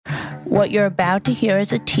What you're about to hear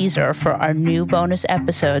is a teaser for our new bonus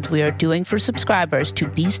episodes we are doing for subscribers to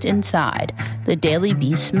Beast Inside, the Daily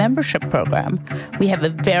Beast membership program. We have a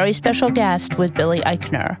very special guest with Billy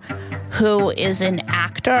Eichner, who is an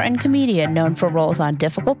actor and comedian known for roles on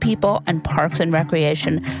Difficult People and Parks and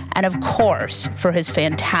Recreation, and of course, for his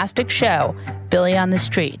fantastic show, Billy on the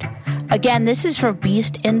Street. Again, this is for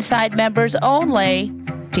Beast Inside members only.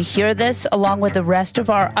 To hear this, along with the rest of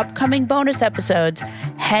our upcoming bonus episodes,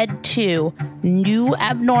 head to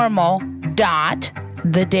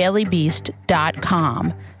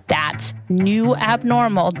newabnormal.thedailybeast.com. That's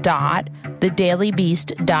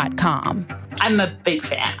newabnormal.thedailybeast.com. I'm a big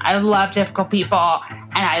fan. I love Difficult People, and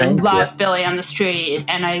I love Billy on the Street,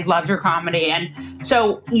 and I love your comedy. And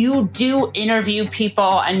so you do interview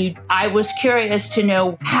people, and I was curious to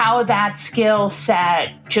know how that skill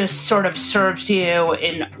set just sort of serves you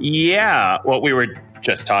in... Yeah, what we were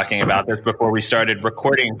just talking about this before we started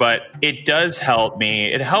recording, but it does help me.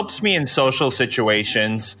 It helps me in social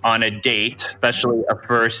situations on a date, especially a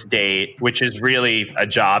first date, which is really a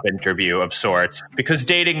job interview of sorts, because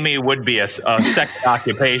dating me would be a second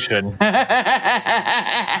occupation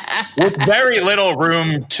with very little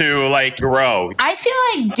room to grow. I feel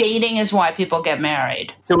like dating is why people get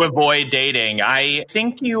married. To avoid dating. I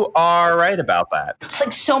think you are right about that. It's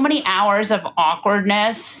like so many hours of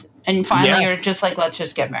awkwardness. And finally, you're just like, let's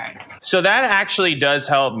just get married. So that actually does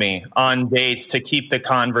help me on dates to keep the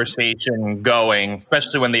conversation going,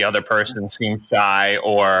 especially when the other person seems shy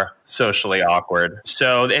or socially awkward.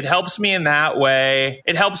 So it helps me in that way.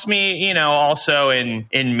 It helps me, also in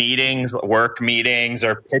meetings, work meetings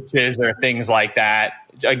or pitches or things like that.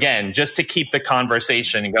 Again, just to keep the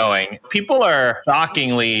conversation going. People are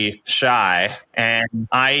shockingly shy, and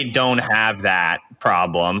I don't have that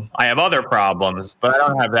problem. I have other problems, but I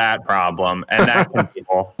don't have that problem, and that can be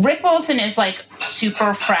cool. Rick Wilson is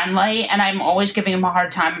super friendly, and I'm always giving him a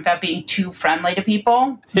hard time about being too friendly to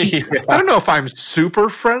people. I don't know if I'm super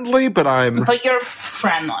friendly, but But you're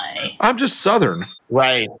friendly. I'm just Southern.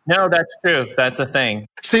 Right. No, that's true. That's a thing.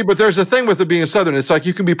 See, but there's a thing with it being a Southern. It's like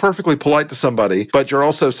you can be perfectly polite to somebody, but you're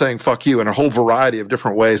also saying fuck you in a whole variety of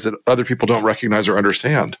different ways that other people don't recognize or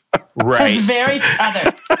understand. Right. It's very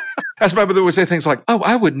Southern. As my mother would say things like, oh,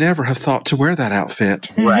 I would never have thought to wear that outfit.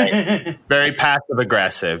 Right. Very passive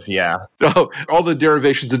aggressive. Yeah. Oh, all the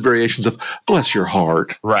derivations and variations of bless your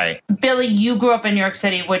heart. Right. Billy, you grew up in New York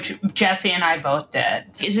City, which Jesse and I both did.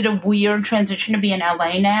 Is it a weird transition to be in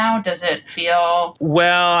LA now? Does it feel...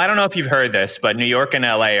 Well, I don't know if you've heard this, but New York and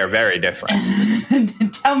LA are very different.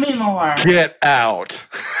 Tell me more. Get out.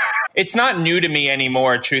 It's not new to me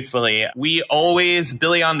anymore, truthfully. We always,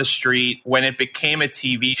 Billy on the Street, when it became a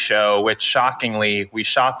TV show, which shockingly, we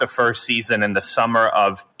shot the first season in the summer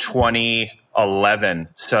of 2011.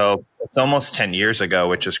 So it's almost 10 years ago,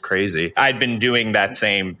 which is crazy. I'd been doing that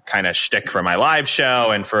same kind of shtick for my live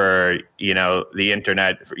show and for, the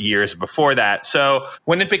internet for years before that. So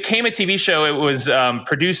when it became a TV show, it was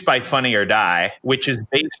produced by Funny or Die, which is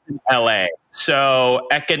based in LA. So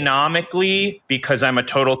economically, because I'm a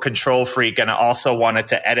total control freak and I also wanted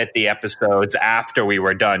to edit the episodes after we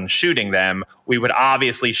were done shooting them, we would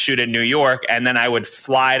obviously shoot in New York, and then I would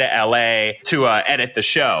fly to LA to edit the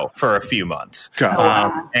show for a few months.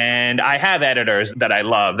 And I have editors that I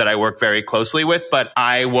love, that I work very closely with, but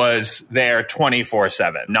I was there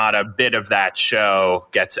 24/7. Not a bit of that show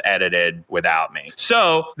gets edited without me.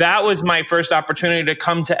 So that was my first opportunity to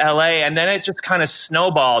come to LA, and then it just kind of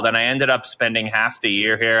snowballed, and I ended up spending half the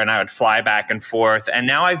year here, and I would fly back and forth. And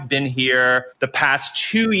now I've been here the past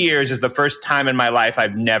 2 years is the first time in my life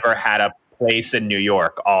I've never had a place in New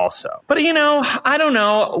York also. But, I don't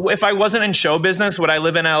know. If I wasn't in show business, would I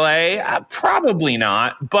live in LA? Probably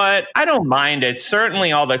not, but I don't mind it.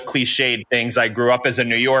 Certainly all the cliched things. I grew up as a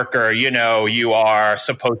New Yorker. You are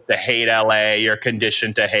supposed to hate LA. You're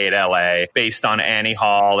conditioned to hate LA based on Annie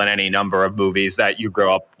Hall and any number of movies that you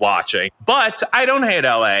grow up watching. But I don't hate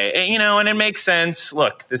LA, and it makes sense.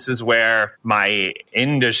 Look, this is where my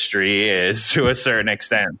industry is to a certain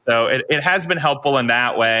extent. So it has been helpful in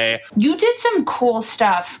that way. You did some cool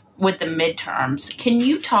stuff with the midterms. Can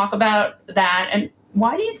you talk about that? And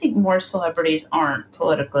why do you think more celebrities aren't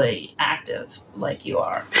politically active like you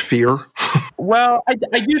are? Fear. Well, I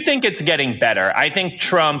do think it's getting better. I think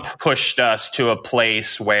Trump pushed us to a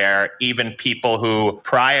place where even people who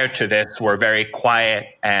prior to this were very quiet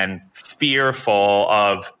and fearful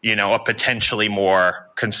of, a potentially more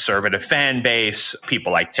conservative fan base,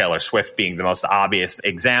 people like Taylor Swift being the most obvious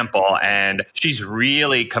example. And she's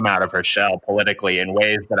really come out of her shell politically in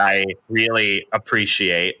ways that I really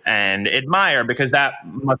appreciate and admire, because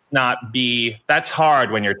that's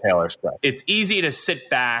hard when you're Taylor Swift. It's easy to sit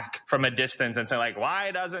back from a distance and say, like,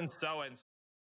 why doesn't so and